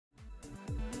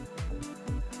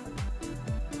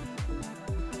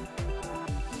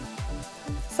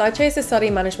So I chose to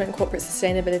study management and corporate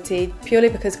sustainability purely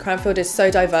because Cranfield is so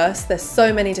diverse. There's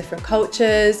so many different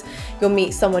cultures. You'll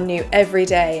meet someone new every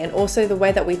day, and also the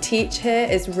way that we teach here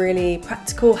is really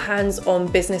practical, hands-on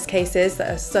business cases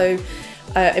that are so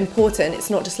important.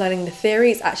 It's not just learning the theory,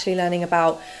 it's actually learning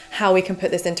about how we can put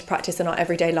this into practice in our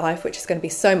everyday life, which is going to be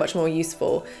so much more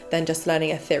useful than just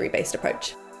learning a theory-based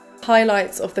approach.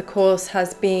 Highlights of the course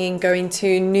has been going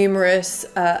to numerous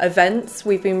events.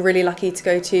 We've been really lucky to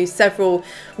go to several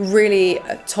really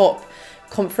top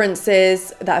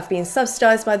conferences that have been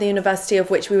subsidised by the university,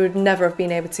 of which we would never have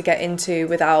been able to get into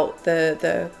without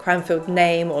the Cranfield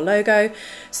name or logo.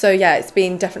 So yeah, it's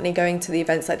been definitely going to the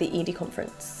events like the ED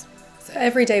conference. So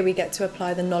every day we get to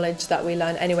apply the knowledge that we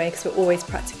learn anyway, because we're always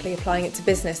practically applying it to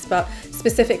business. But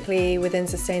specifically within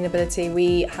sustainability,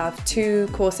 we have two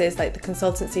courses like the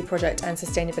consultancy project and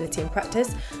sustainability in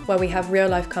practice, where we have real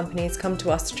life companies come to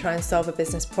us to try and solve a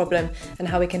business problem and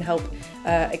how we can help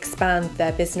expand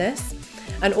their business.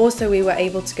 And also we were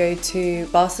able to go to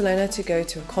Barcelona to go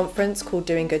to a conference called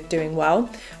Doing Good, Doing Well,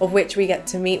 of which we get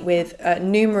to meet with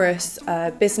numerous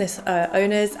business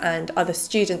owners and other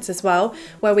students as well,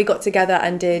 where we got together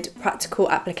and did practical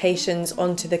applications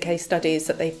onto the case studies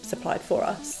that they supplied for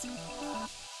us.